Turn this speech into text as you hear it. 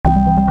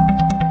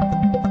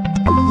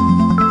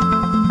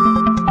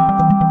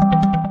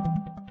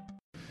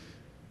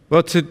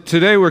Well,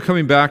 today we're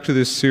coming back to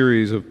this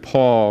series of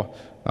Paul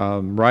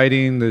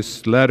writing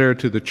this letter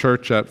to the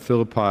church at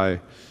Philippi.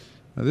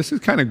 This is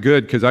kind of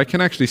good because I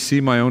can actually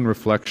see my own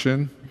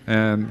reflection.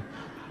 And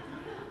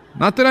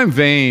not that I'm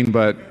vain,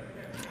 but,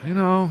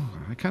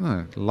 I kind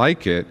of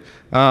like it.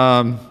 It's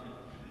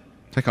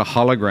like a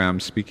hologram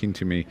speaking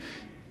to me.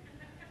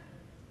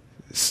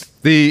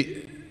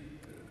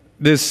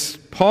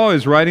 Paul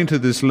is writing to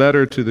this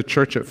letter to the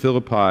church at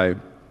Philippi,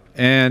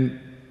 and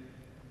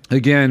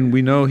again,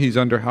 we know he's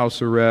under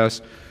house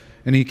arrest,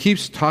 and he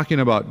keeps talking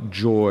about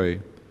joy,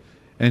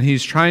 and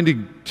he's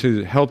trying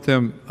to help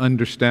them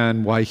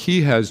understand why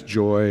he has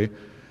joy,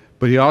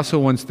 but he also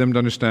wants them to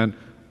understand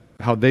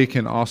how they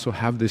can also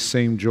have this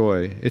same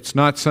joy. It's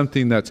not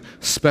something that's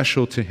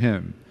special to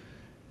him.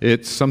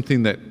 It's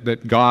something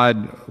that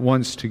God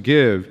wants to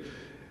give.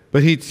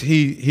 But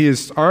he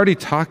has already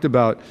talked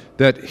about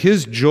that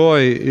his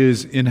joy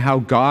is in how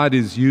God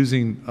is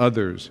using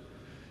others,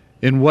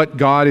 in what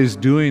God is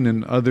doing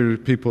in other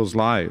people's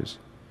lives.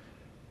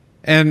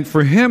 And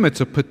for him, it's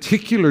a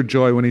particular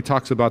joy when he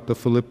talks about the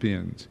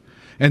Philippians.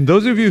 And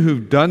those of you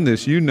who've done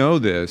this, you know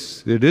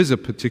this. It is a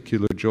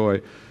particular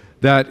joy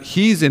that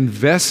he's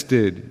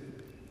invested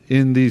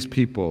in these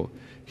people.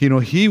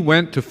 He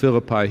went to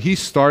Philippi. He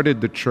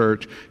started the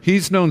church.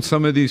 He's known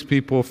some of these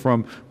people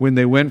from when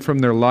they went from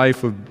their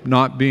life of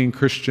not being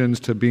Christians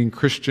to being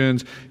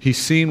Christians. He's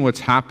seen what's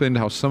happened,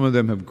 how some of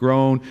them have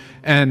grown.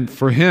 And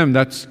for him,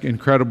 that's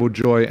incredible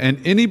joy. And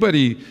any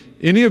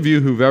of you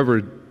who've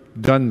ever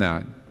done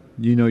that,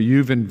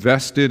 you've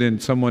invested in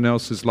someone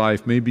else's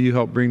life. Maybe you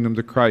helped bring them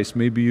to Christ.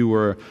 Maybe you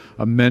were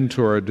a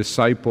mentor, a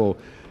disciple.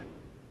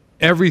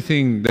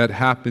 Everything that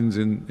happens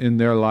in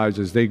their lives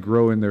as they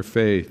grow in their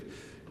faith,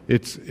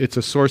 it's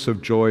a source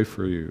of joy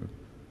for you.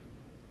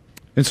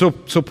 And so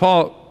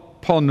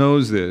Paul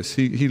knows this.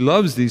 He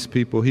loves these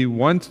people. He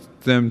wants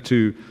them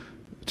to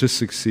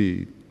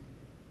succeed.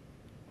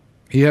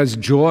 He has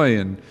joy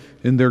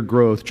in their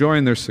growth, joy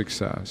in their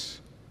success.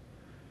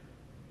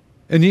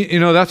 And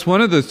that's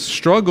one of the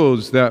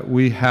struggles that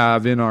we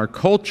have in our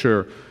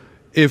culture.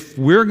 If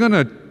we're going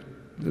to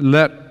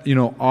let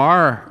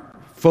our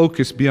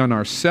focus be on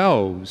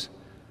ourselves,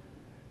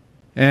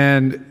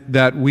 and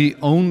that we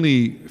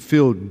only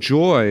feel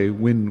joy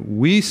when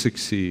we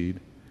succeed,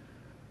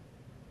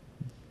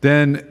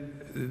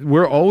 then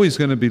we're always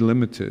going to be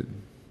limited.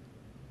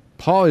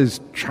 Paul is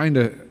trying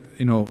to,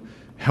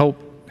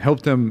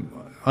 help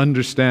them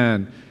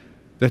understand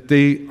that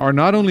they are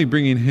not only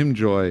bringing him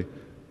joy,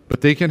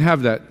 but they can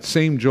have that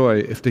same joy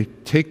if they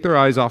take their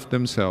eyes off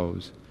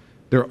themselves,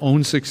 their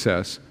own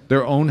success,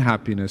 their own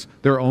happiness,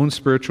 their own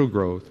spiritual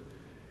growth,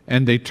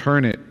 and they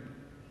turn it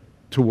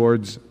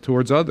towards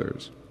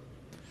others.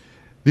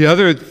 The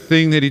other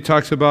thing that he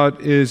talks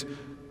about is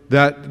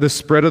that the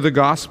spread of the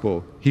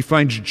gospel. He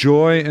finds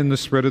joy in the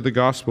spread of the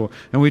gospel.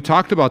 And we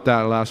talked about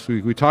that last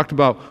week. We talked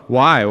about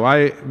why.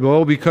 Why?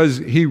 Well, because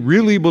he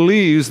really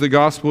believes the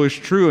gospel is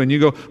true. And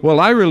you go, well,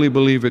 I really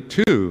believe it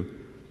too.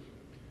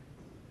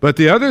 But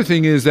the other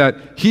thing is that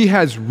he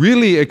has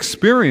really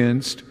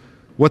experienced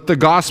what the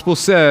gospel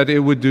said it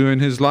would do in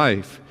his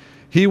life.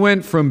 He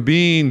went from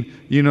being,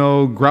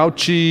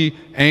 grouchy,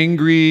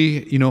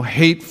 angry,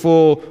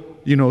 hateful,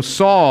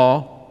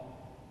 Saul,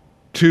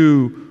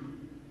 to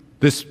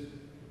this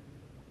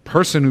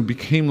person who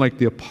became like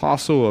the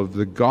apostle of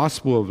the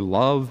gospel of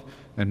love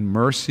and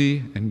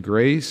mercy and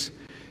grace.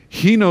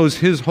 He knows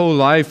his whole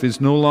life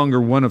is no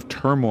longer one of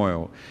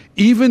turmoil,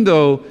 even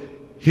though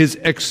his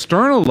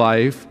external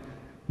life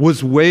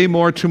was way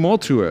more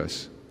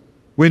tumultuous.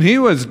 When he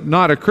was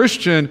not a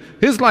Christian,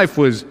 his life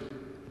was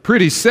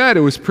pretty set.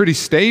 It was pretty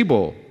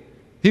stable.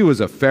 He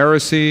was a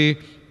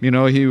Pharisee. He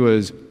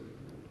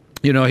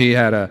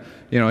had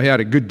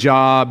a good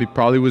job. He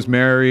probably was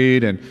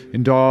married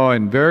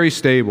and very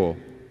stable.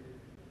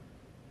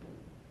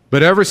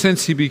 But ever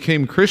since he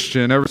became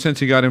Christian, ever since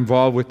he got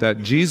involved with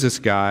that Jesus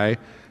guy,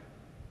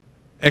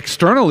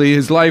 externally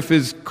his life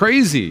is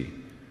crazy.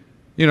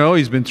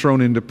 He's been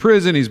thrown into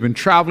prison. He's been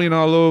traveling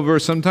all over.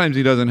 Sometimes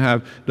he doesn't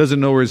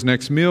know where his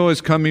next meal is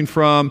coming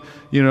from.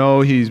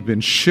 He's been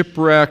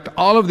shipwrecked.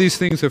 All of these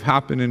things have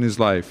happened in his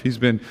life. He's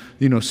been,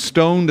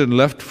 stoned and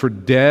left for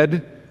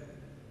dead.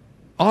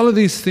 All of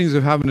these things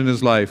have happened in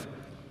his life.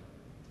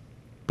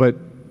 But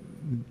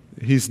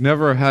he's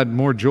never had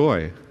more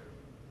joy.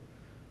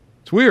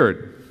 It's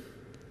weird.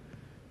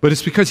 But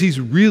it's because he's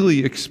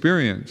really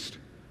experienced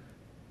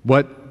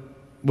what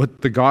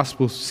the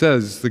gospel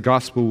says the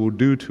gospel will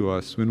do to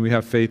us when we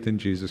have faith in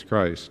Jesus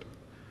Christ.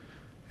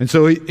 And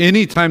so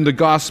anytime the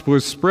gospel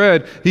is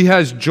spread, he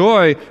has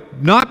joy,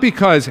 not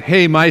because,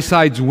 hey, my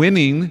side's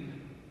winning.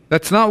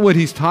 That's not what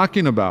he's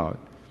talking about.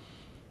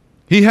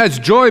 He has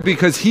joy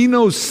because he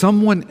knows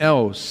someone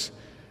else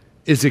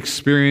is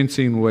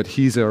experiencing what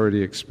he's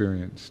already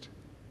experienced.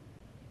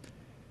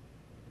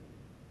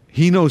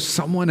 He knows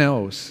someone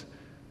else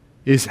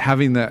is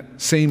having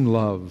that same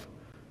love,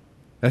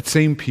 that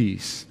same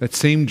peace, that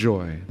same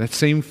joy, that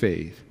same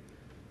faith.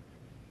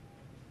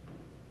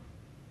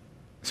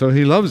 So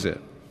he loves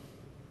it.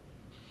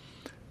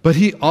 But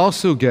he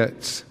also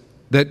gets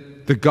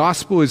that the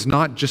gospel is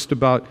not just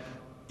about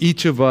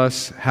each of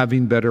us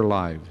having better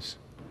lives.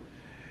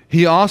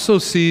 He also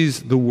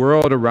sees the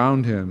world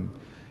around him,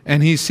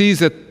 and he sees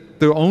that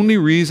the only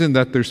reason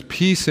that there's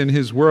peace in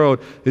his world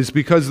is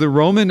because the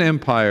Roman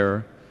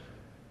Empire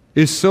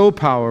is so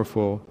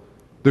powerful,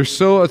 they're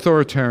so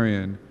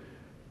authoritarian,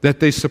 that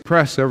they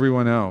suppress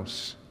everyone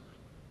else.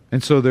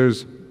 And so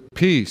there's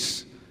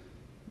peace.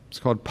 It's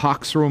called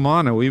Pax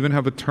Romana. We even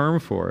have a term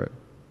for it.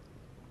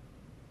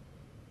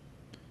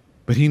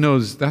 But he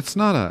knows that's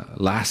not a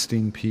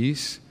lasting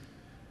peace.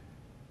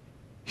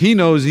 He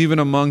knows even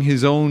among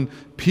his own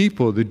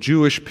people, the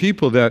Jewish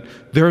people, that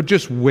they're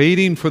just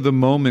waiting for the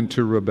moment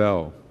to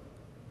rebel.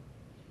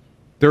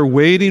 They're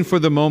waiting for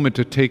the moment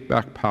to take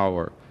back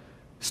power.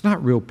 It's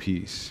not real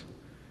peace.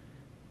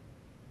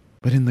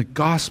 But in the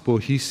gospel,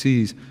 he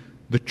sees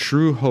the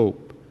true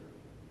hope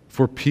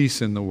for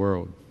peace in the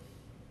world.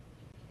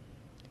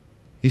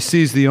 He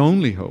sees the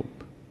only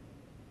hope.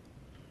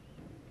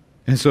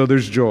 And so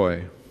there's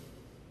joy.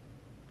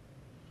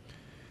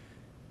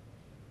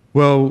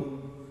 Well,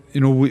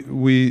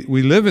 we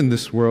live in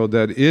this world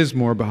that is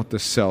more about the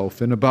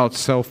self and about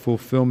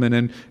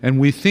self-fulfillment, and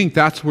we think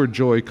that's where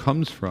joy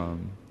comes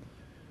from.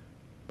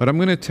 But I'm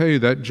going to tell you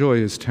that joy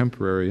is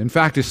temporary. In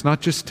fact, it's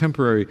not just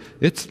temporary,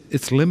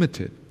 it's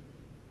limited.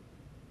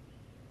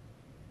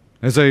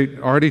 As I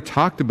already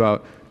talked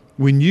about,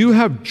 when you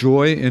have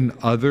joy in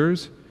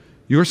others,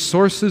 your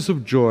sources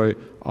of joy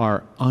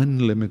are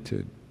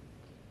unlimited.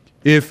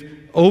 If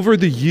over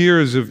the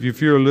years,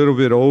 if you're a little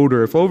bit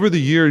older, if over the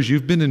years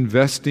you've been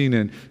investing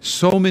in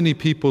so many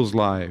people's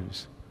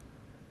lives,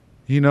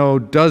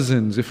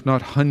 dozens, if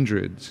not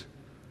hundreds,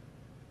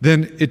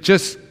 then it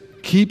just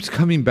keeps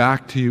coming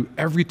back to you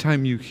every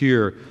time you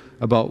hear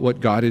about what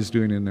God is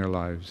doing in their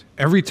lives.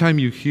 Every time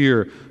you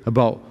hear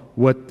about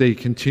what they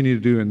continue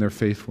to do in their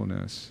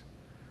faithfulness.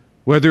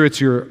 Whether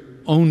it's your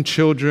own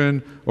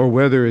children or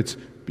whether it's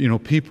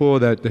people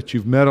that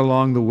you've met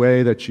along the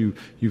way, that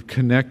you've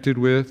connected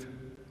with,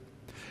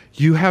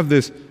 you have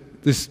this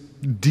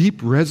deep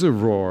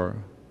reservoir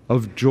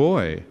of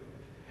joy.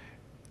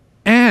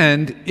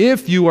 And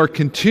if you are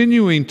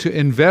continuing to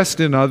invest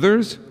in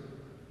others,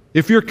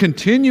 if you're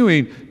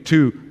continuing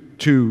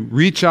to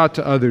reach out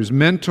to others,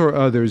 mentor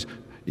others,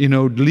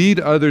 lead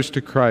others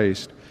to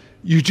Christ,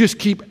 you just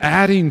keep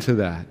adding to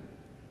that.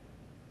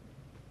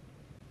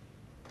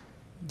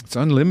 It's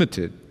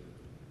unlimited.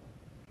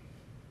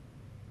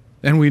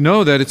 And we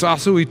know that it's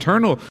also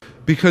eternal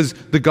because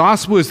the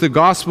gospel is the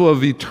gospel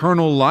of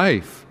eternal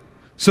life.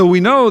 So we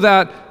know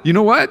that,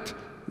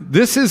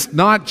 this is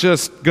not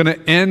just going to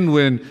end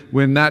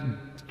when that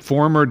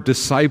former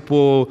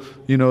disciple,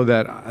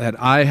 that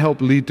I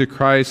helped lead to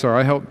Christ or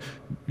I helped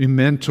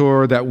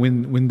mentor, that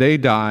when they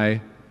die,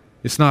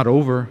 it's not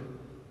over.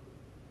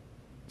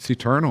 It's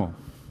eternal.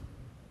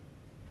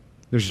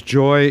 There's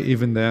joy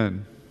even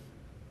then.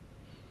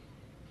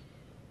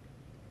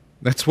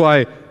 That's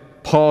why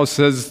Paul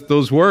says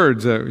those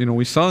words that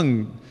we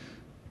sung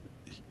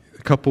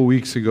a couple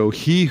weeks ago.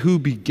 He who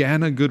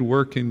began a good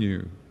work in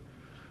you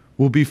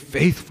will be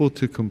faithful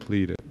to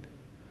complete it.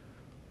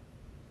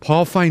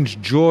 Paul finds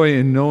joy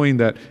in knowing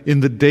that in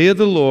the day of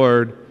the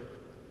Lord,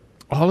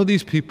 all of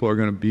these people are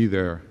going to be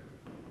there.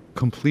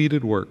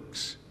 Completed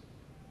works.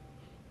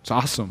 It's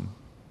awesome.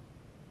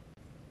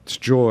 It's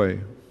joy.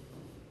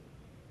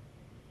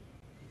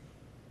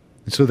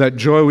 And so that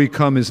joy we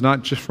come is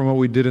not just from what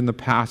we did in the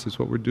past, it's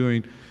what we're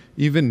doing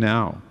even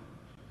now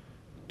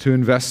to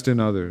invest in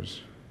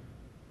others.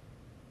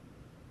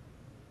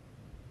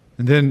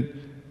 And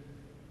then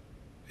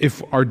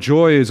if our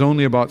joy is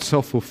only about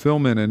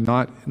self-fulfillment and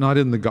not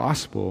in the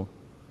gospel,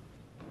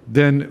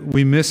 then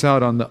we miss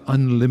out on the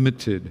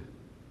unlimited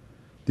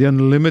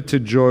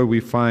joy we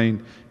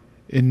find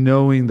in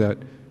knowing that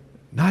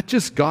not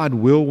just God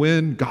will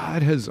win,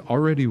 God has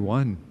already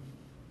won.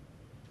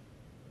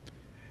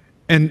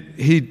 And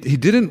he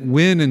didn't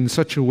win in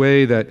such a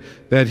way that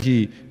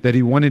he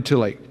wanted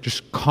to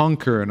just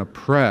conquer and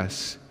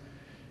oppress.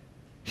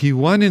 He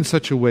won in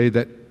such a way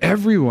that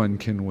everyone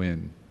can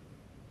win.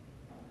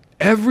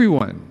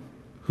 Everyone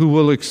who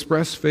will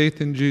express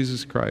faith in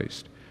Jesus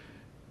Christ,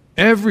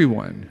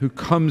 everyone who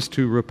comes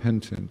to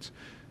repentance,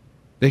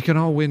 they can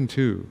all win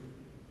too.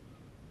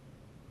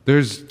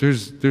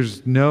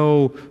 There's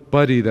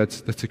nobody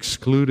that's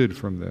excluded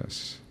from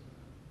this.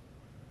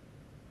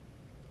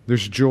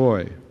 There's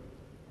joy.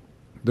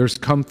 There's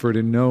comfort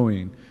in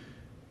knowing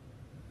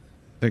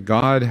that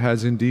God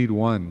has indeed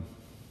won.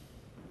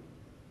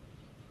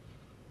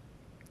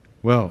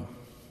 Well,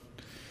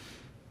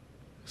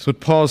 that's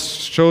what Paul's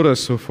showed us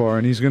so far,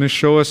 and he's going to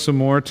show us some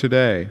more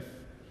today.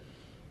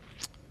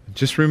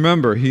 Just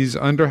remember, he's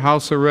under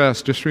house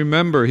arrest. Just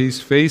remember,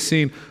 he's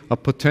facing a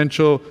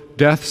potential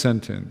death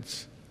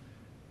sentence.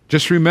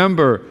 Just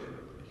remember,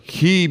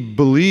 he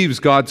believes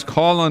God's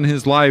call on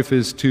his life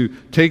is to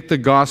take the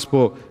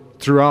gospel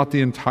throughout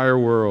the entire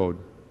world.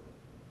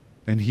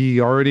 And he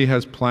already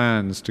has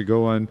plans to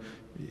go on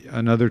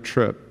another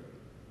trip.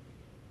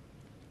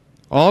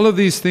 All of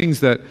these things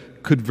that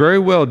could very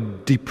well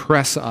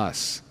depress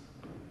us.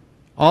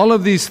 all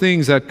of these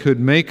things that could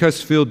make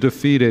us feel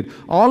defeated,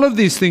 all of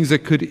these things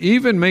that could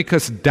even make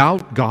us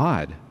doubt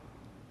God.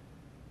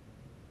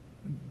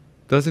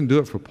 Doesn't do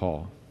it for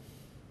Paul.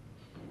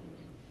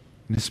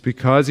 And it's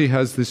because he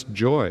has this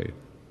joy.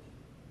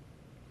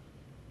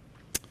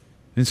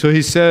 And so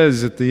he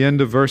says at the end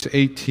of verse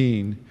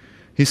 18,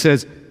 he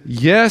says,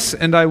 "Yes,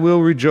 and I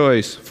will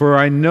rejoice, for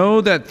I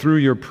know that through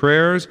your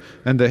prayers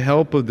and the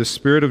help of the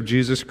Spirit of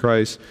Jesus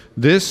Christ,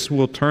 this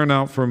will turn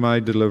out for my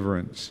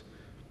deliverance."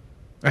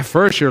 At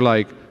first you're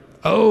like,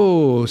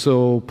 oh,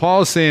 so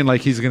Paul's saying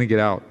like he's going to get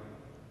out.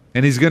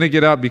 And he's going to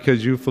get out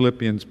because you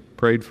Philippians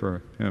prayed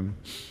for him.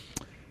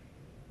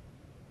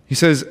 He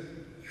says,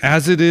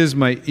 "As it is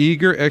my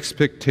eager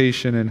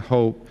expectation and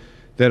hope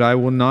that I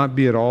will not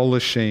be at all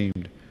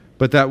ashamed,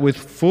 but that with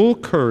full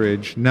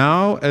courage,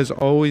 now as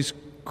always,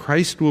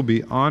 Christ will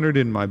be honored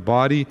in my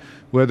body,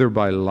 whether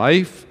by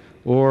life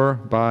or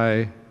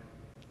by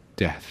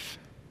death."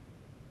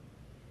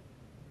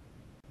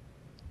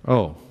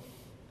 Oh,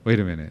 wait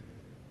a minute.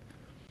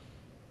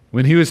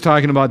 When he was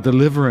talking about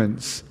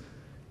deliverance,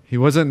 he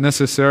wasn't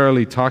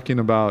necessarily talking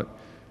about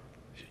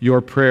your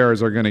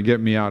prayers are going to get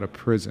me out of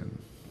prison.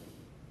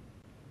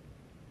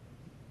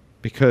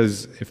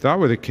 Because if that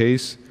were the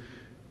case,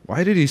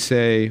 why did he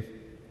say,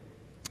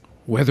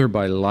 whether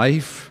by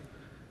life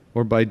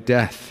or by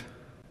death?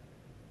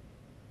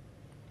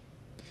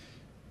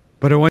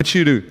 But I want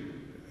you to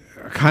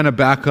kind of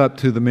back up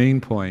to the main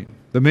point.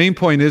 The main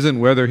point isn't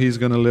whether he's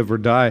going to live or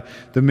die.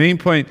 The main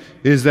point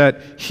is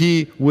that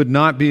he would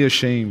not be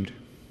ashamed.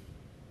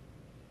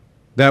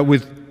 That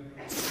with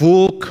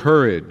full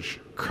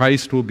courage,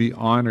 Christ will be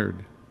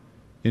honored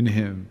in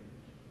him.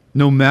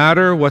 No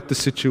matter what the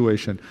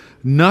situation.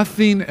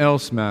 Nothing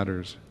else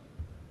matters.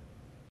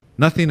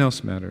 Nothing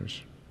else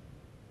matters.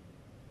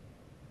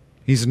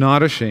 He's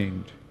not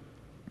ashamed.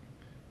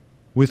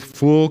 With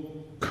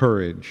full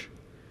courage.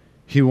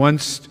 He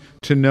wants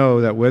to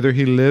know that whether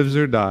he lives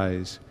or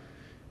dies,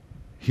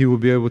 he will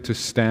be able to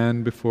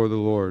stand before the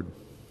Lord.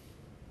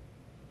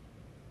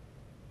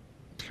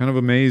 It's kind of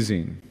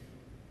amazing.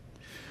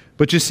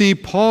 But you see,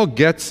 Paul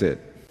gets it.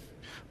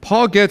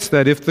 Paul gets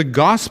that if the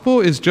gospel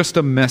is just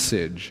a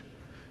message,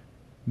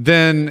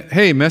 then,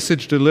 hey,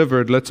 message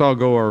delivered, let's all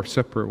go our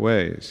separate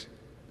ways.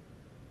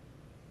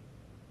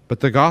 But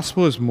the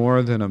gospel is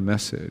more than a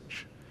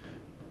message.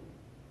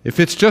 If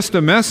it's just a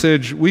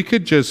message, we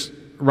could just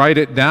write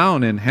it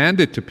down and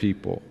hand it to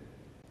people.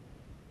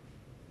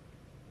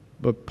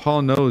 But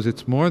Paul knows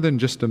it's more than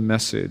just a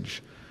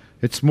message.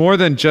 It's more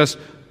than just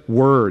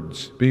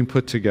words being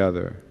put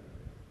together.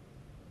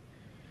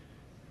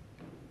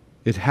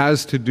 It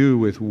has to do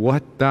with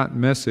what that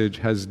message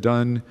has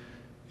done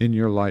in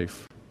your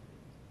life.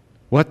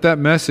 What that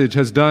message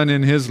has done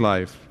in his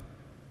life.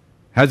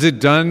 Has it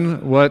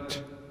done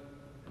what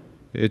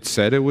it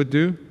said it would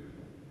do?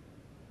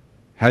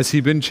 Has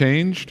he been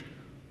changed?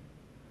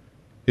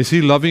 Is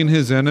he loving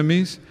his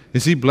enemies?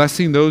 Is he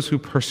blessing those who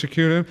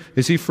persecute him?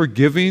 Is he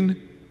forgiving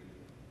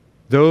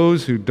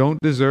those who don't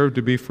deserve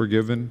to be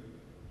forgiven?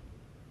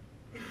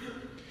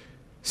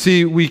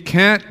 See, we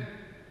can't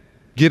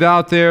get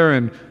out there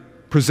and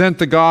present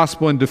the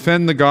gospel and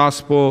defend the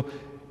gospel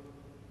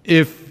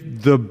if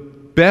the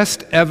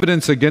best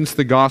evidence against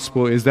the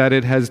gospel is that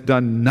it has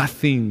done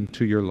nothing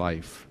to your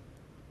life.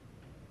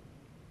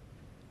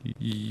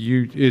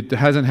 It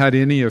hasn't had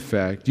any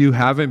effect. You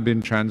haven't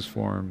been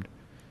transformed.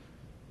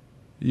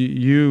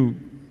 You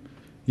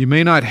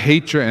may not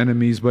hate your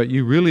enemies, but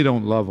you really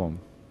don't love them.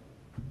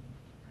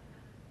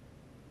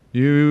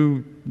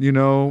 You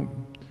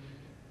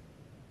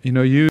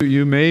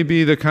may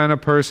be the kind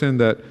of person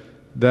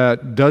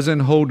that doesn't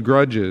hold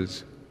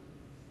grudges.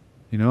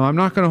 I'm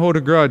not going to hold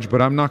a grudge,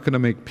 but I'm not going to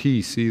make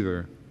peace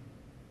either.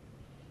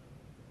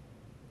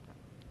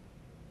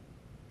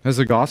 Has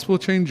the gospel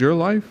changed your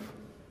life?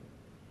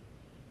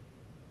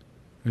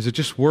 Or is it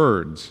just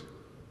words?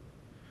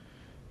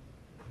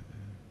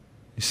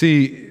 You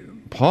see,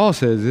 Paul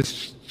says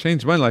this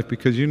changed my life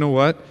because you know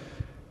what?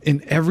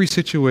 In every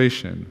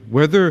situation,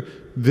 whether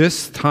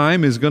this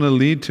time is going to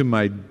lead to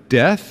my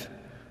death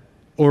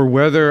or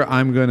whether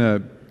I'm going to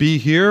be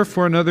here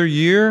for another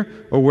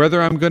year or whether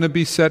I'm going to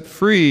be set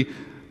free,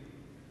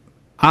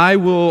 I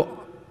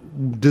will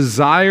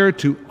desire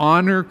to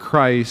honor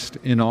Christ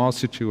in all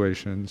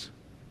situations.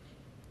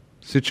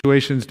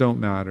 Situations don't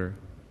matter.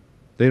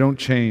 They don't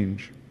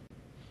change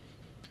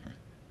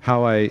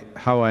how I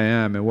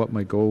am and what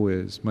my goal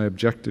is, my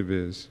objective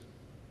is.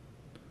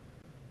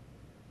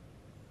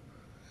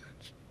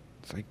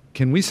 It's like,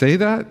 can we say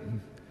that?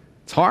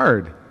 It's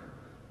hard.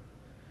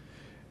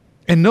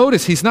 And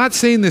notice, he's not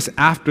saying this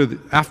after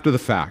the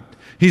fact.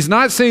 He's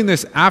not saying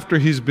this after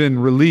he's been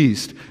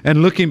released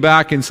and looking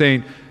back and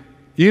saying,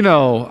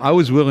 I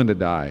was willing to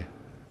die.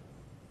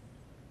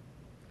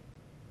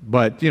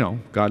 But,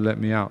 God let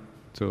me out,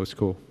 so it's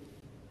cool.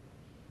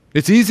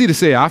 It's easy to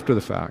say after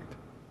the fact.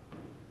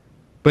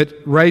 But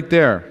right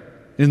there,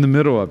 in the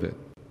middle of it,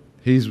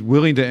 he's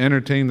willing to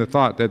entertain the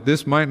thought that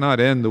this might not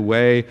end the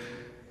way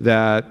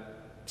that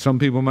some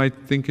people might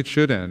think it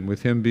should end,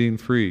 with him being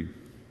free.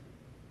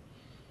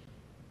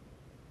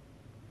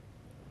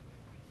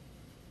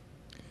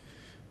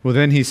 Well,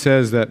 then he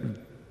says that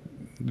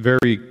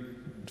very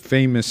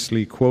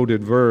famously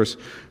quoted verse,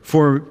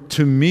 "For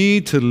to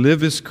me to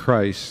live is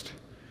Christ,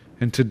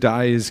 and to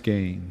die is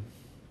gain.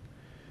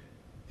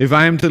 If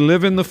I am to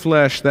live in the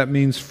flesh, that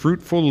means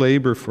fruitful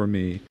labor for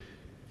me.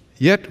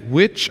 Yet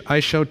which I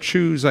shall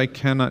choose I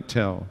cannot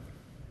tell."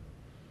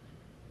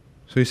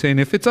 So he's saying,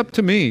 if it's up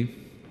to me,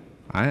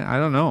 I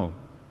don't know.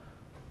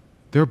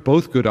 They're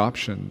both good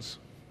options,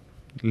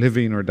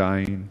 living or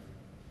dying.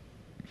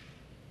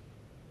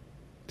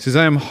 He says,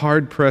 I am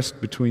hard-pressed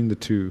between the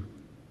two.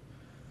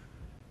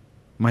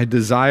 My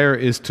desire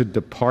is to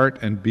depart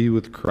and be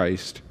with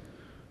Christ,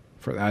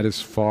 for that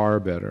is far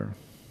better.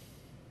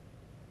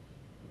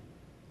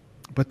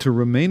 But to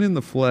remain in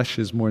the flesh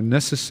is more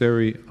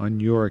necessary on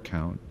your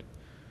account.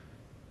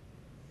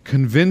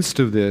 Convinced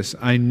of this,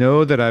 I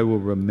know that I will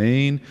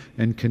remain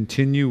and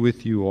continue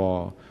with you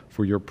all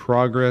for your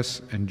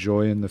progress and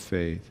joy in the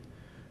faith,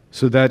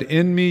 so that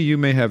in me you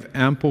may have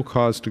ample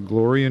cause to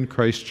glory in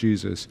Christ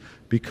Jesus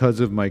because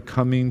of my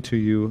coming to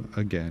you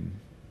again.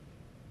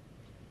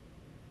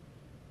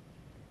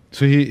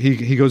 So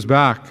he goes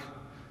back.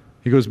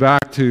 He goes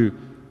back to,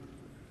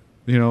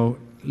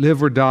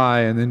 live or die,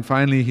 and then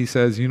finally he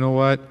says, you know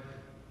what?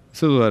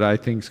 This is what I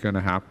think is going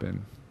to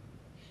happen.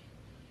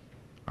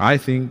 I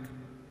think,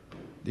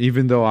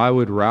 even though I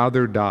would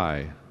rather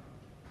die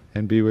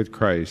and be with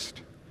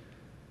Christ,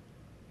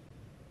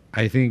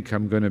 I think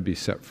I'm going to be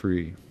set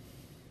free.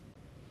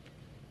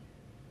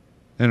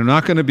 And I'm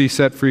not going to be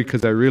set free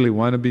because I really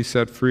want to be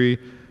set free.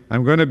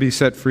 I'm going to be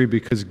set free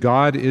because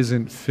God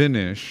isn't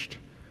finished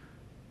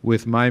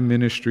with my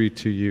ministry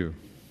to you.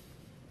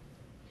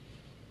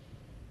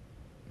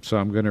 So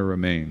I'm going to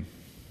remain.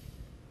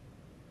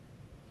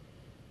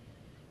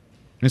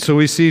 And so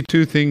we see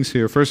two things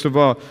here. First of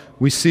all,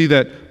 we see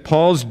that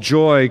Paul's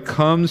joy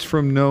comes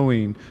from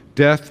knowing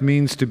death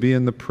means to be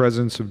in the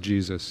presence of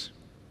Jesus.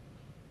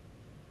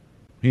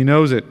 He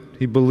knows it.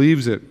 He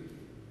believes it.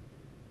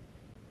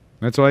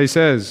 That's why he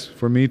says,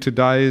 for me to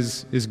die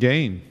is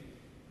gain.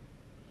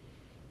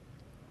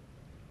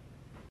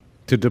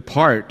 To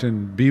depart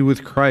and be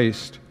with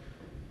Christ.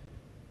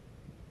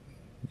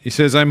 He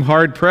says, I'm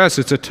hard-pressed.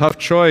 It's a tough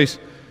choice.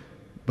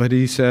 But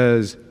he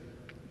says,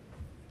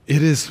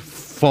 it is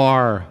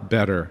far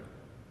better.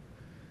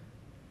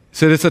 He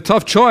said, it's a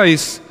tough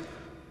choice,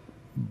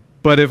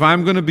 but if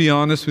I'm going to be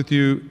honest with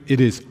you, it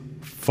is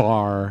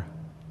far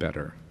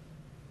better.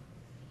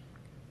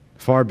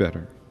 Far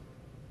better.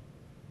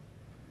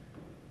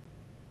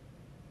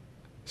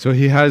 So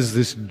he has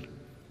this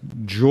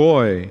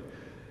joy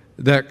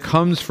that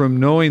comes from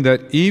knowing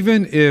that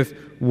even if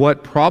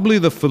what probably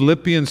the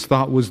Philippians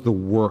thought was the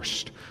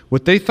worst,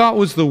 what they thought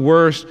was the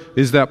worst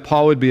is that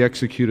Paul would be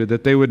executed,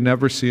 that they would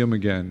never see him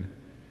again.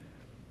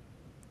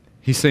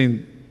 He's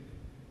saying,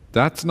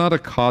 that's not a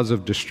cause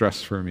of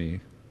distress for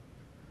me.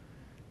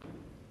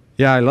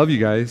 Yeah, I love you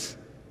guys.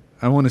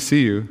 I want to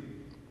see you.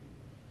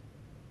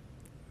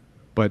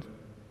 But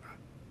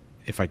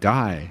if I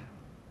die,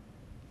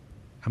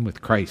 I'm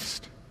with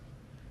Christ.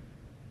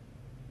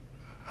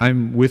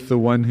 I'm with the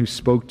one who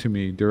spoke to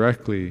me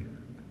directly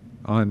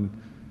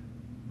on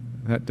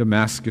that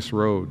Damascus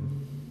road.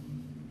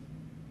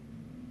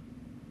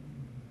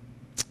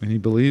 And he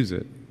believes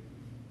it.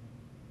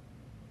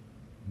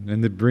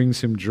 And it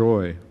brings him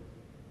joy.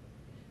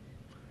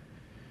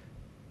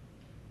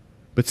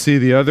 But see,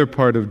 the other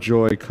part of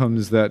joy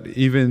comes that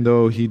even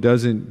though he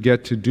doesn't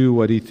get to do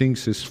what he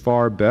thinks is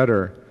far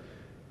better,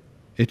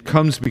 it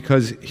comes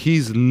because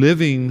he's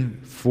living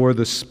for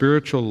the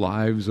spiritual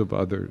lives of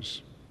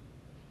others.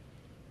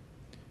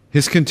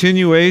 His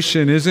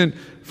continuation isn't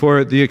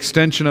for the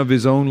extension of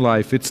his own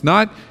life. It's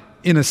not,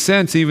 in a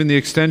sense, even the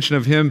extension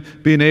of him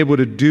being able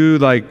to do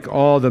like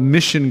all the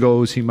mission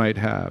goals he might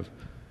have.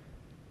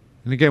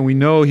 And again, we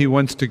know he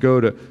wants to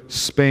go to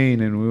Spain,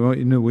 and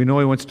we know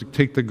he wants to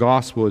take the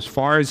gospel as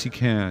far as he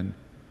can.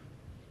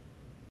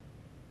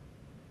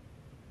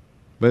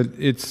 But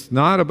it's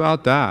not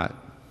about that.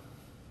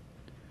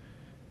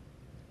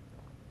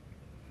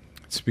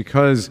 It's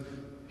because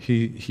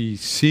he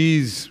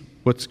sees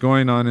what's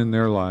going on in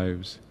their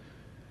lives,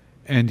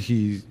 and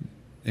he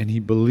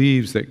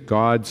believes that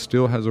God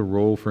still has a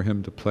role for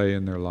him to play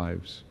in their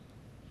lives.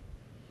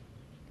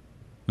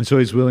 And so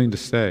he's willing to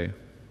stay.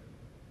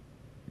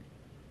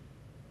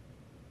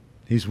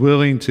 He's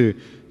willing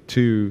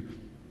to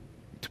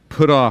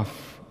put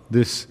off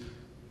this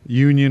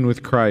union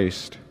with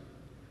Christ.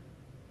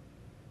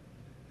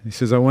 He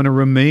says, I want to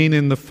remain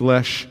in the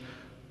flesh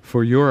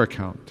for your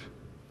account.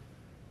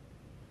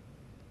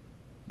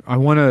 I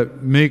want to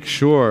make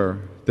sure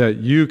that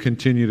you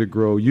continue to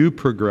grow, you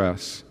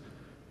progress,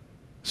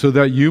 so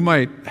that you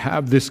might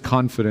have this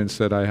confidence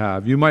that I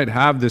have. You might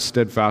have this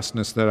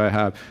steadfastness that I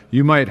have.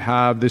 You might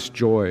have this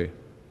joy.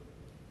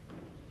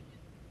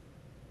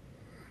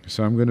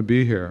 So I'm going to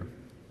be here.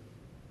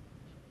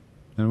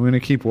 And I'm going to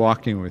keep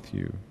walking with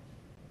you.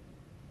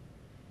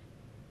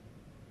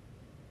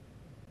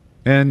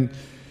 And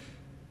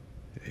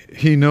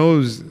he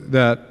knows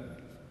that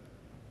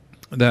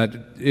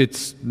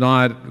it's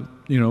not,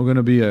 going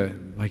to be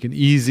like an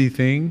easy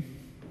thing.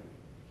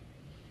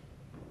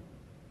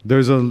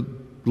 There's a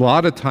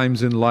lot of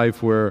times in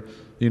life where,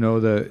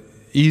 the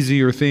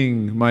easier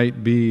thing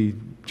might be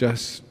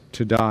just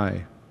to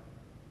die.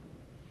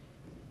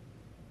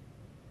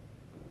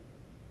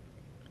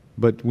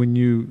 But when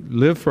you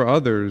live for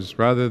others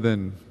rather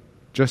than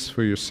just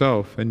for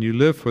yourself, and you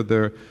live for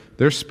their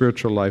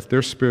spiritual life,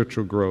 their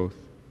spiritual growth,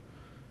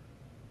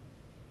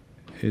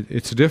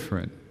 it's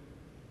different.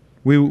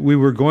 We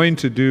were going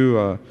to do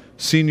a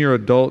senior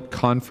adult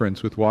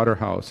conference with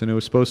Waterhouse, and it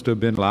was supposed to have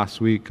been last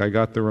week. I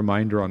got the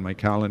reminder on my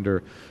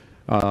calendar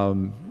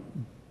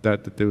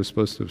that it was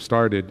supposed to have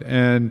started.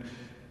 And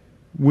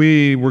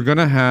we were going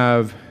to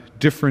have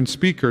different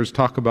speakers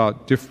talk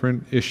about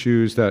different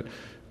issues that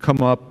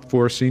come up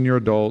for senior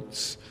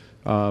adults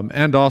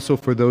and also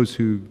for those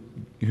who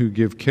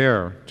give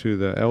care to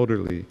the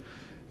elderly.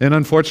 And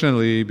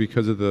unfortunately,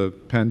 because of the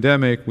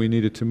pandemic, we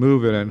needed to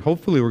move it, and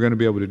hopefully we're going to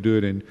be able to do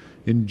it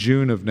in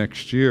June of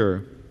next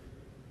year.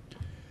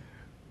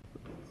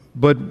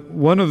 But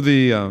one of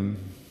the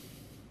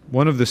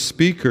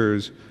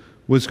speakers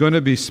was going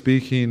to be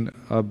speaking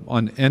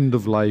on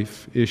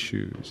end-of-life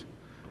issues,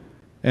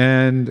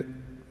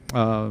 and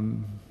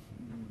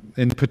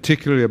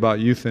particularly about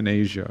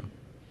euthanasia.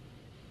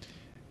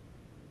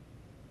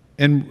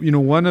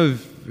 And one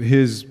of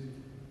his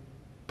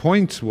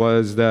points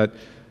was that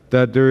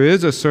there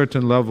is a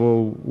certain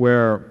level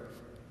where,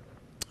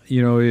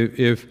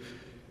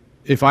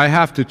 if I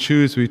have to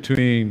choose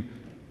between,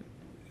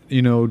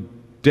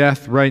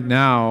 death right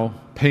now,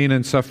 pain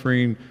and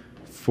suffering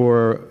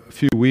for a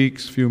few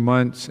weeks, few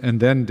months, and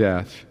then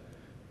death,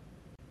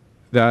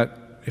 that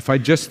if I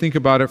just think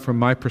about it from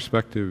my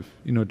perspective,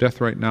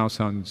 death right now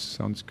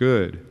sounds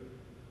good.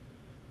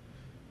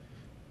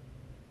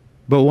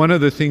 But one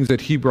of the things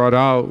that he brought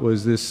out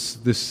was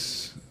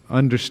this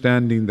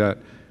understanding that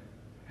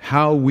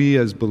how we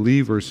as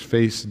believers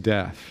face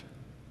death,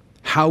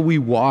 how we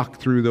walk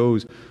through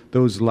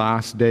those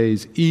last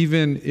days,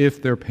 even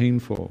if they're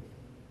painful,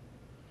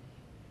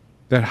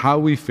 that how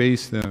we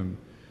face them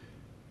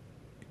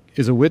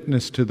is a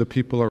witness to the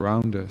people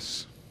around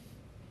us.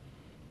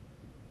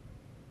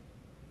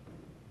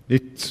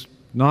 It's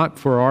not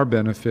for our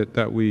benefit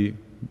that we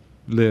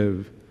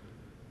live.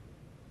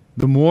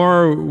 The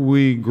more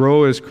we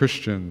grow as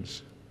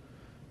Christians,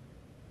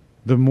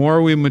 the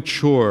more we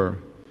mature,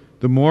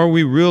 the more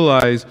we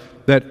realize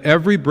that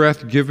every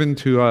breath given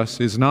to us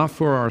is not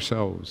for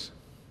ourselves,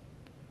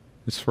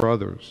 it's for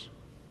others.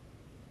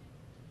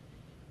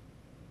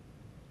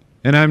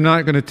 And I'm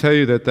not going to tell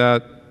you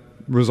that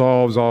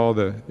resolves all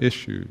the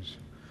issues.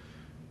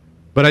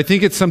 But I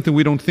think it's something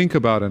we don't think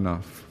about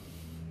enough,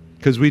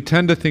 because we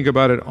tend to think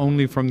about it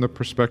only from the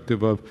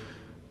perspective of,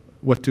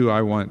 what do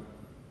I want?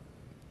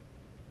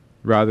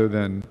 Rather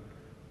than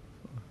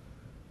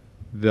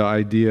the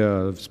idea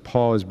of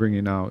Paul is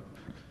bringing out,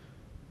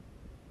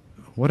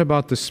 what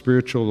about the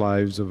spiritual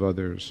lives of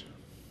others?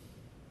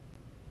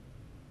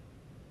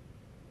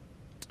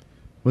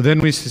 Well,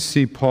 then we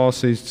see Paul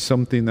say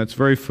something that's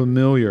very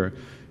familiar.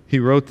 He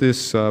wrote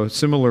this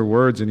similar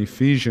words in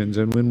Ephesians,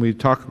 and when we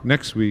talk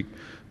next week,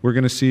 we're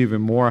going to see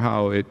even more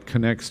how it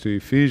connects to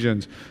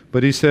Ephesians.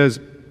 But he says,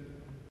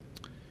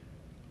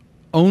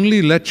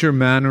 only let your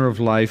manner of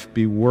life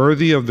be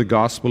worthy of the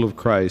gospel of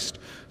Christ,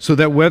 so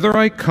that whether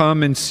I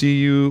come and see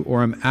you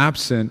or am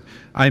absent,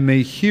 I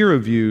may hear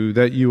of you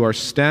that you are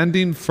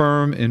standing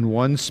firm in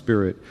one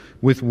spirit,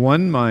 with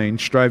one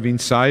mind, striving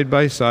side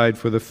by side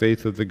for the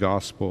faith of the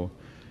gospel,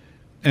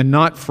 and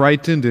not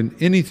frightened in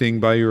anything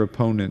by your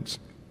opponents.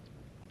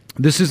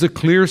 This is a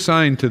clear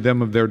sign to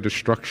them of their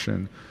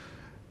destruction,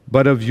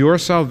 but of your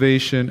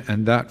salvation,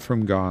 and that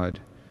from God.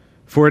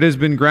 For it has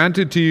been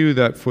granted to you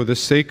that for the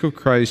sake of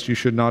Christ you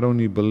should not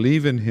only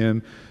believe in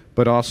him,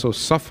 but also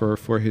suffer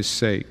for his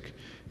sake,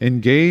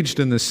 engaged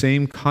in the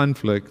same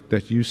conflict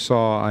that you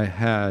saw I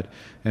had,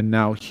 and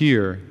now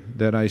hear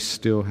that I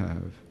still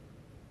have.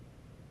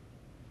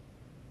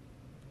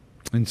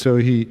 And so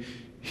he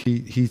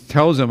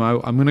tells them,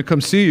 I'm going to come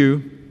see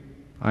you.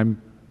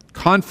 I'm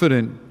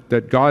confident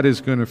that God is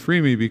going to free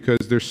me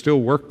because there's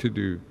still work to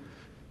do.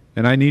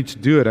 And I need to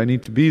do it. I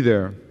need to be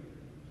there.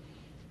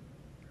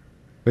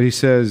 But he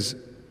says,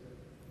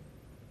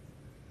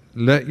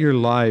 let your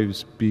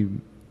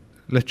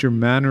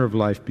manner of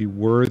life be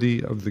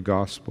worthy of the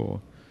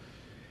gospel.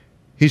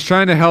 He's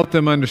trying to help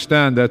them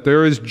understand that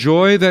there is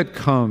joy that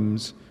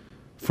comes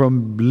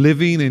from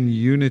living in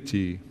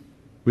unity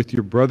with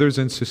your brothers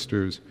and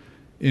sisters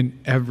in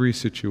every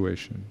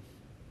situation.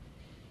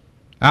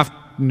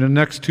 In the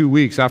next 2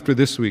 weeks, after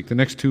this week, the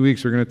next 2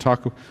 weeks, we're going to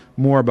talk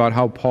more about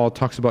how Paul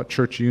talks about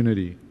church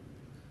unity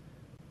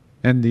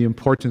and the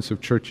importance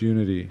of church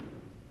unity.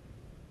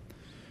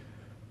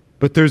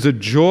 But there's a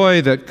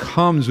joy that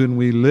comes when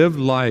we live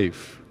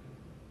life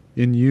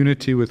in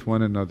unity with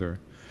one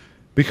another.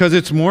 Because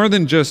it's more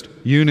than just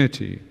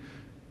unity.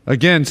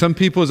 Again, some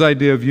people's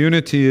idea of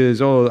unity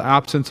is,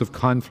 absence of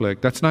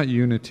conflict. That's not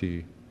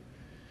unity.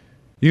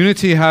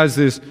 Unity has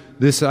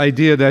this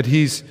idea that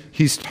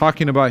he's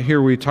talking about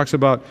here, where he talks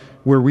about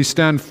where we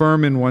stand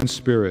firm in one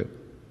spirit,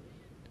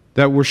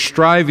 that we're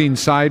striving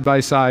side by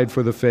side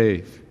for the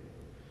faith,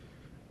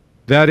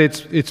 that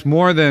it's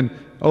more than,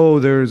 oh,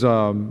 there's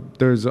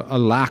a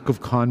lack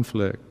of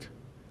conflict.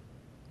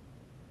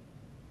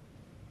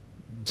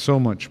 So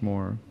much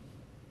more.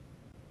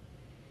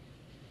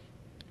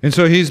 And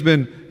so he's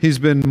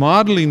been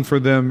modeling for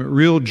them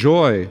real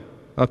joy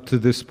up to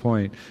this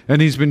point.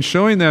 And he's been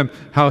showing them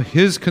how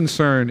his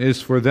concern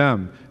is for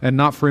them and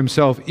not for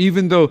himself,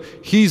 even though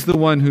he's the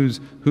one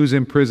who's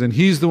in prison.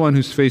 He's the one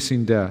who's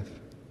facing death.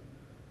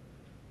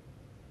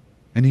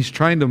 And he's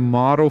trying to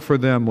model for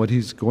them what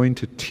he's going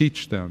to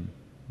teach them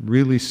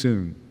really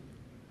soon.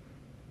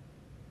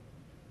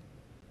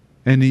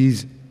 And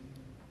he's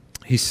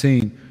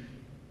saying,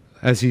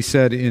 as he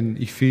said in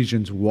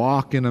Ephesians,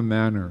 walk in a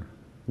manner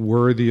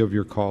worthy of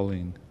your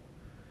calling.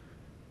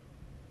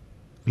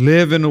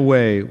 Live in a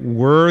way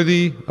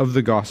worthy of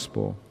the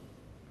gospel.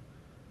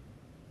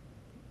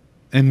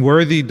 And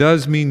worthy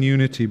does mean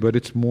unity, but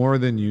it's more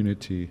than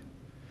unity.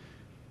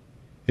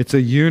 It's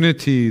a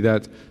unity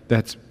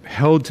that's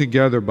held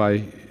together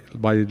by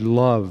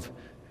love.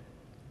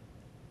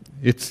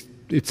 It's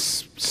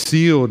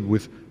sealed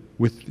with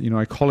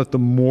I call it the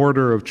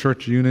mortar of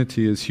church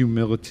unity is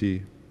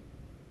humility.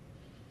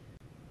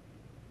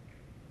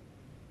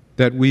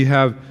 That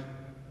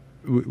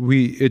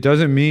it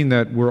doesn't mean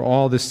that we're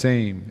all the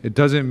same. It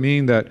doesn't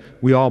mean that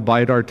we all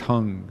bite our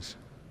tongues.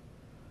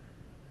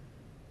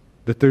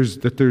 That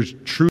there's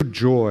true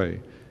joy.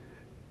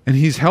 And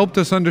he's helped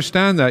us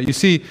understand that. You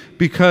see,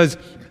 because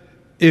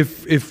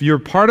if you're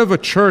part of a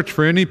church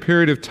for any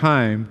period of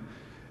time,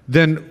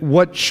 then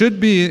what should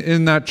be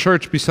in that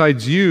church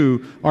besides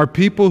you are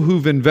people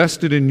who've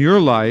invested in your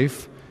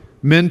life,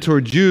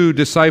 mentored you,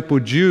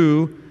 discipled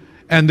you,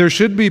 and there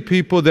should be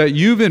people that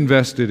you've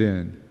invested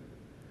in.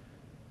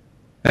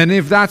 And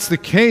if that's the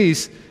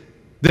case,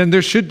 then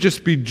there should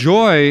just be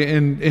joy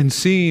in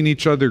seeing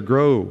each other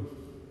grow.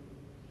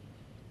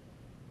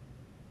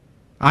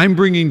 I'm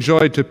bringing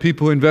joy to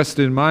people who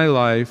invested in my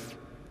life.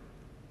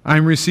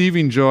 I'm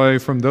receiving joy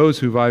from those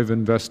who I've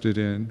invested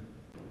in.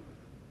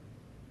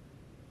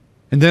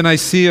 And then I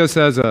see us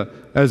as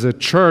a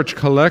church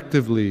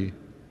collectively.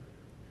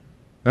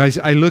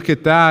 I look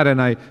at that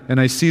and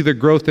I see the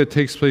growth that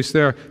takes place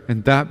there,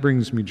 and that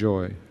brings me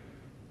joy.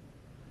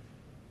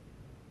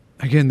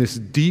 Again, this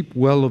deep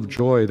well of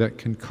joy that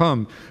can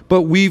come.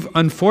 But we've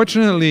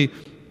unfortunately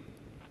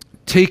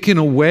taken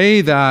away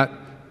that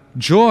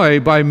joy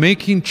by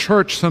making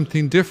church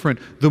something different.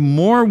 The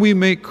more we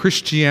make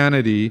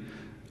Christianity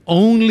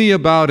only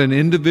about an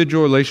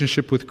individual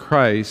relationship with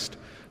Christ,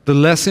 the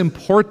less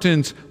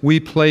importance we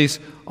place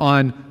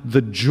on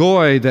the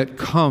joy that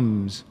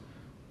comes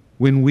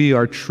when we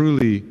are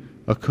truly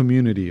a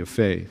community of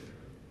faith,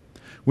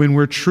 when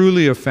we're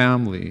truly a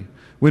family,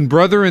 when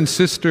brother and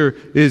sister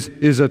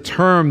is a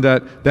term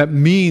that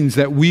means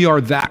that we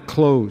are that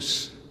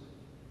close.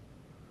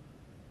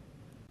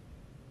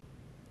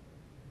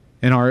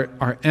 And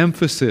our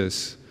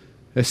emphasis,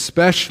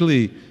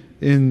 especially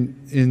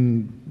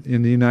in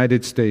the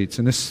United States,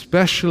 and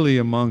especially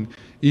among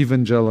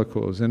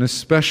evangelicals, and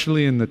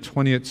especially in the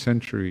 20th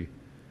century,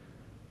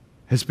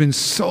 has been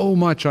so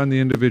much on the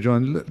individual.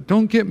 And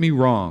don't get me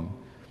wrong,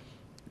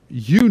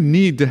 you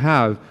need to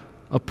have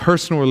a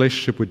personal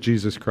relationship with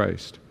Jesus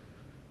Christ.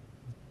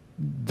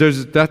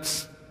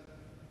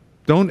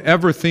 Don't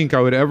ever think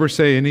I would ever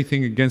say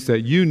anything against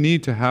that. You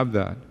need to have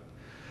that.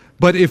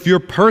 But if your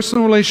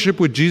personal relationship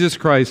with Jesus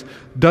Christ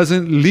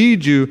doesn't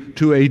lead you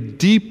to a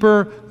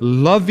deeper,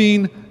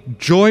 loving,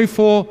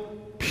 joyful,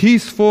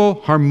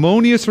 peaceful,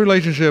 harmonious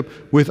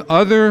relationship with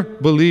other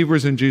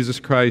believers in Jesus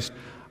Christ,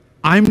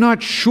 I'm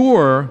not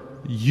sure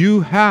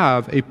you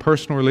have a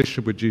personal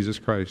relationship with Jesus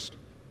Christ.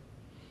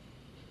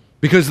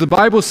 Because the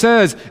Bible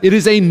says it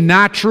is a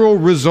natural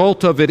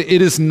result of it.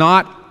 It is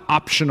not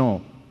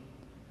optional.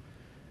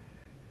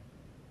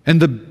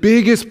 And the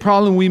biggest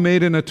problem we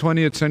made in the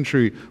 20th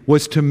century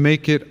was to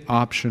make it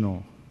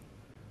optional.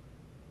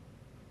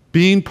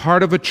 Being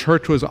part of a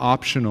church was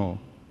optional.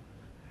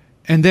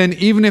 And then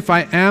even if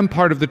I am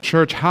part of the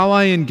church, how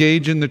I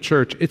engage in the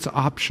church, it's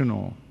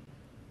optional.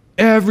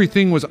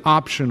 Everything was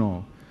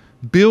optional.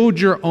 Build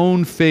your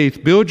own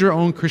faith. Build your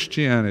own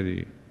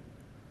Christianity.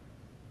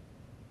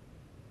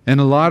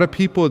 And a lot of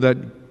people that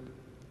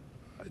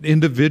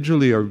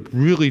individually are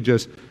really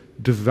just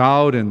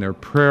devout in their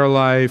prayer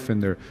life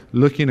and they're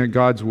looking at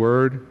God's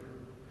Word,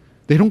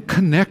 they don't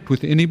connect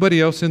with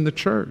anybody else in the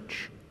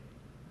church.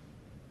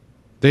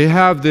 They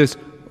have this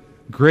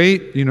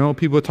great,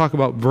 people talk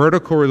about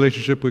vertical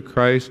relationship with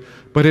Christ,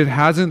 but it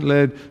hasn't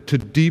led to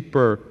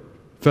deeper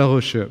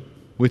fellowship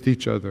with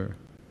each other.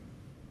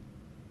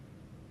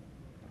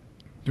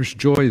 There's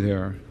joy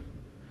there.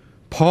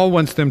 Paul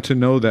wants them to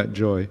know that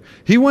joy.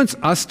 He wants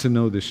us to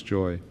know this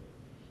joy.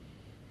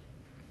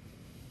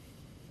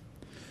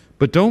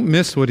 But don't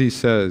miss what he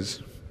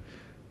says.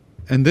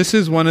 And this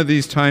is one of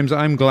these times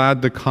I'm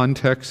glad the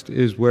context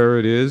is where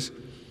it is,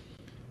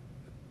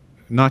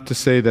 not to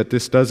say that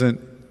this doesn't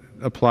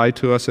apply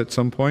to us at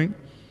some point,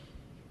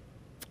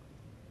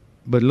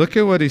 but look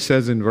at what he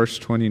says in verse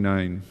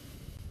 29.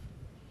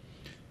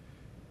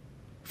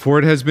 For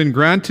it has been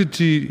granted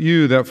to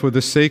you that for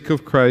the sake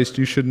of Christ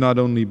you should not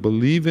only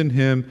believe in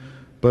him,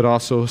 but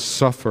also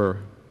suffer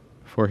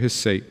for his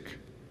sake,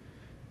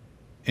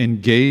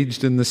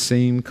 engaged in the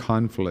same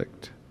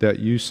conflict that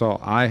you saw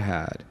I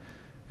had,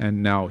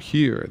 and now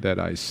hear that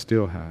I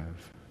still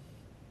have.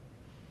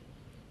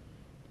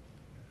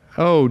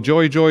 Oh,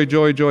 joy, joy,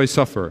 joy, joy,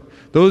 suffer.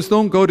 Those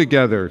don't go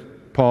together,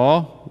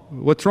 Paul.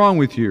 What's wrong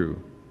with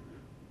you?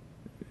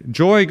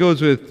 Joy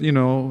goes with,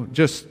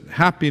 just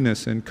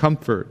happiness and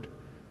comfort.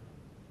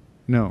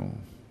 No.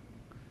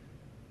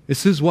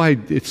 This is why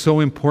it's so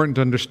important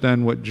to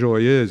understand what joy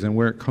is and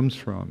where it comes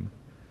from.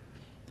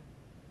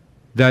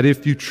 That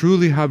if you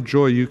truly have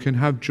joy, you can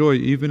have joy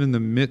even in the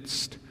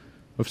midst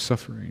of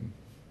suffering.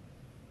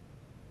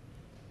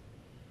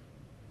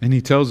 And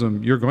he tells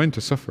them, you're going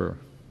to suffer.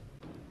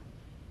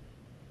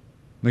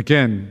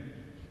 Again,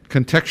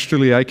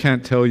 contextually, I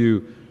can't tell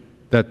you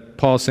that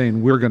Paul's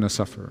saying we're going to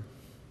suffer.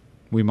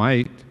 We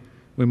might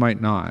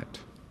not.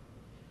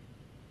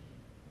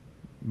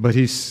 But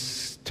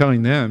he's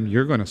telling them,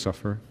 you're going to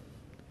suffer.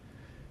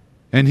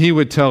 And he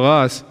would tell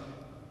us,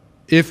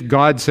 if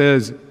God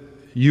says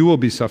you will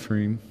be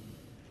suffering,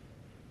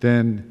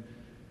 then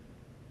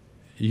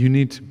you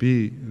need to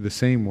be the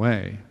same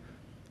way.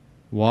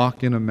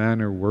 Walk in a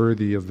manner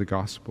worthy of the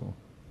gospel.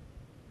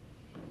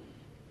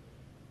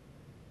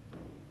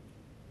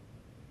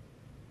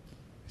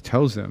 He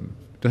tells them,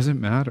 it doesn't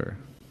matter.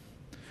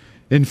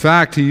 In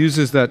fact, he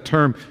uses that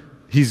term,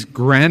 he's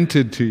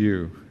granted to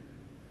you.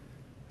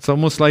 It's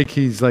almost like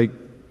he's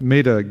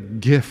made a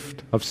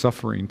gift of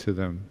suffering to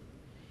them.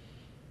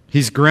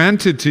 He's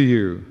granted to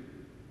you.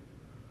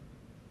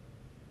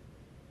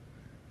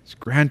 It's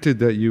granted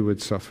that you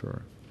would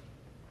suffer.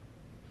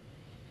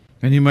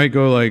 And you might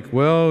go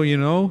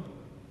well,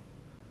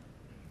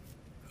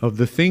 of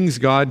the things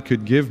God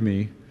could give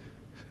me,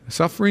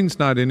 suffering's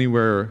not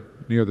anywhere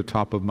near the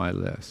top of my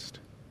list.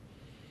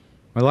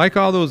 I like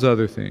all those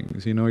other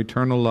things,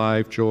 eternal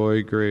life,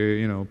 joy,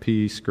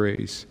 peace,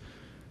 grace,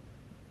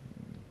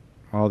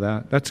 all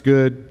that. That's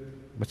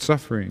good, but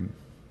suffering.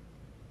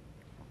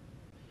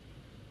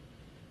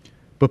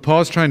 But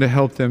Paul's trying to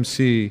help them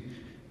see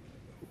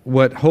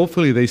what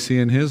hopefully they see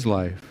in his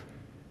life.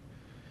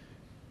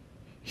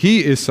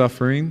 He is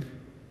suffering,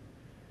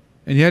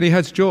 and yet he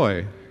has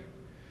joy.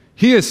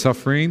 He is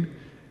suffering,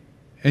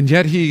 and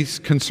yet he's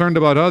concerned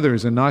about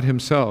others and not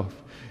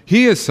himself.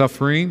 He is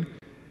suffering,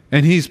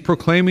 and he's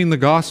proclaiming the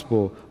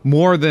gospel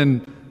more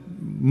than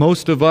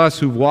most of us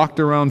who've walked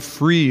around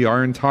free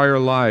our entire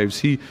lives.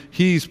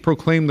 He's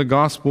proclaimed the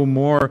gospel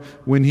more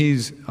when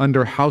he's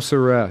under house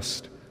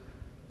arrest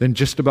than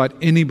just about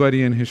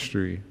anybody in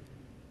history.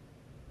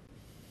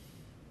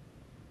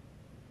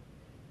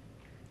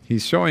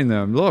 He's showing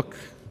them, look,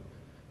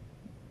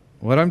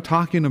 what I'm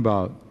talking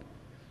about,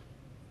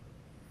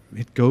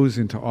 it goes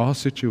into all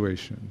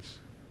situations.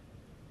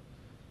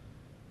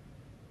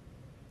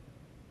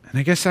 And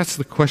I guess that's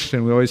the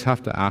question we always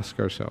have to ask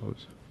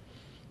ourselves.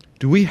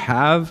 Do we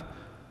have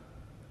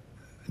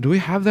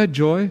that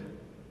joy?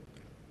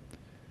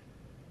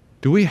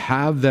 Do we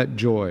have that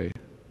joy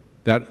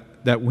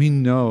that we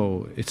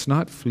know it's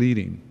not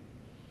fleeting?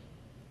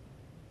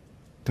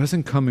 It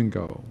doesn't come and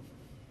go.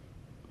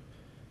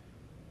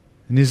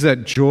 And is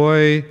that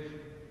joy,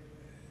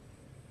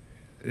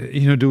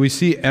 do we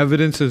see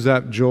evidence of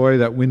that joy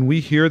that when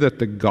we hear that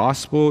the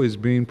gospel is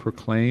being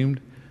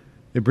proclaimed,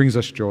 it brings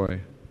us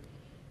joy?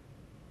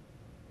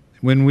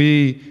 When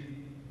we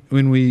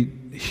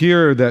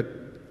hear that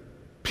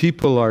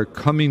people are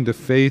coming to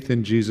faith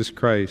in Jesus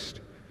Christ,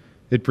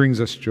 it brings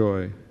us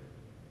joy.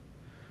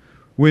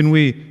 When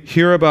we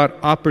hear about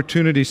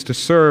opportunities to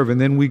serve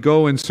and then we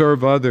go and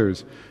serve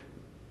others,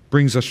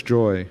 brings us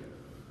joy.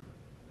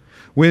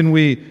 When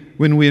we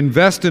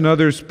invest in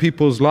others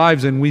people's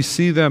lives and we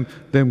see them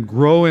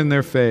grow in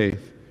their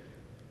faith,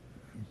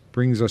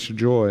 brings us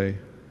joy.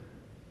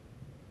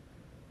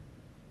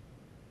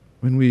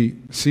 When we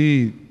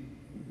see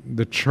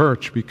the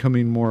church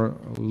becoming more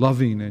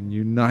loving and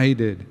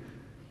united,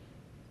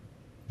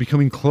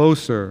 becoming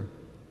closer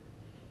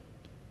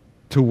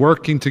to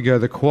working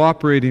together,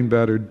 cooperating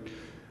better,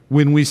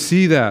 when we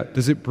see that,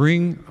 does it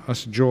bring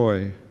us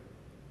joy?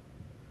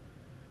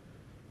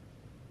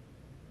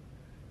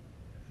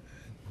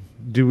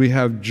 Do we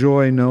have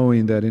joy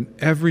knowing that in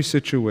every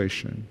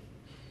situation,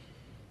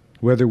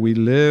 whether we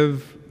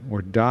live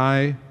or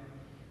die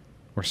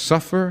or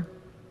suffer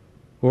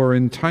or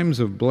in times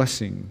of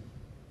blessing,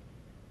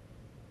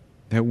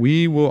 that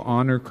we will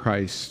honor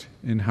Christ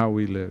in how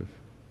we live?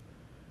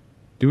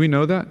 Do we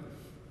know that?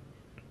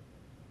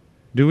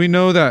 Do we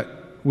know that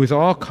with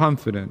all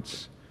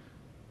confidence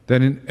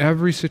that in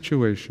every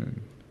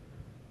situation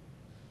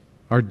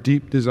our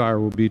deep desire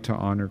will be to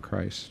honor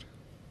Christ?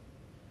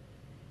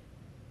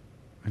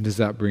 And does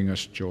that bring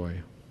us joy?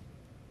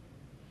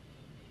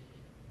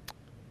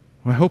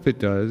 Well, I hope it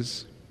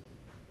does.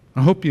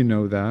 I hope you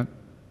know that.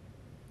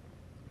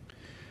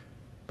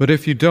 But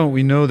if you don't,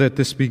 we know that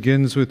this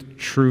begins with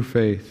true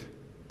faith.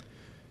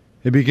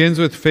 It begins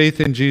with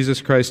faith in Jesus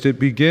Christ. It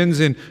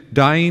begins in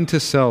dying to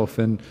self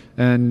and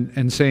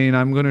saying,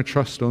 I'm going to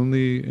trust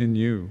only in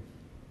you.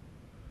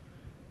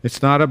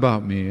 It's not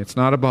about me. It's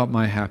not about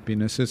my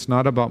happiness. It's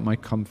not about my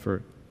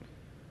comfort.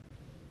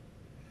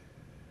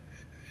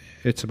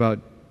 It's about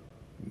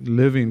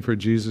living for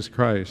Jesus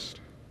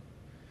Christ.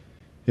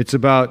 It's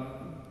about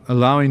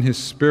allowing His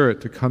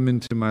Spirit to come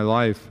into my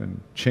life and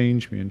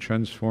change me and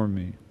transform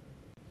me.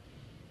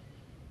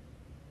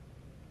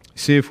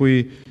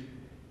 See,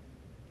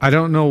 I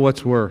don't know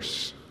what's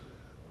worse.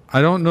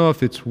 I don't know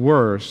if it's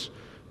worse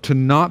to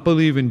not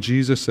believe in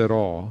Jesus at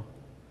all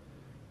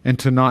and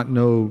to not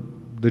know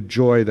the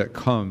joy that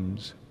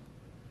comes,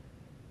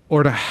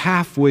 or to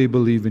halfway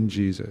believe in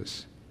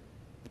Jesus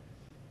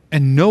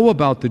and know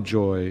about the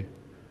joy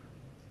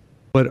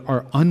but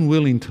are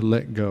unwilling to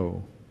let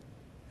go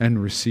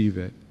and receive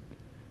it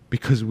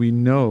because we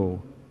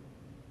know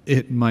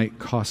it might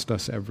cost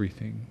us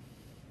everything.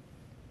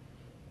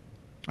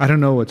 I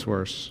don't know what's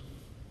worse.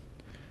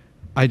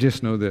 I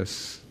just know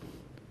this.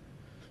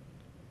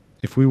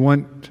 If we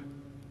want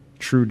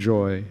true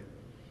joy,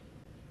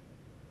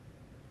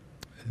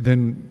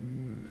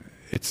 then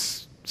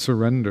it's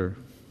surrender.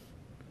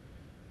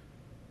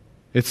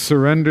 It's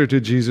surrender to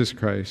Jesus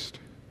Christ.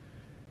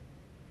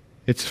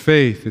 It's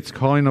faith. It's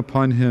calling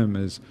upon Him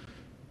as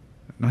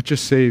not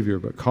just Savior,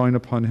 but calling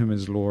upon Him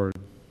as Lord.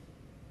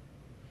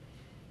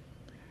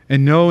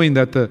 And knowing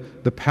that the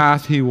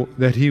path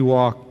that He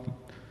walked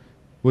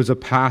was a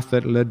path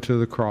that led to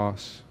the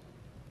cross.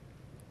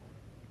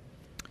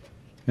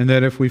 And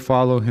that if we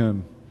follow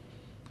Him,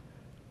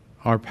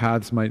 our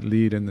paths might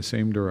lead in the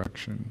same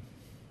direction.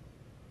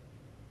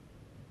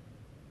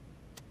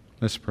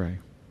 Let's pray.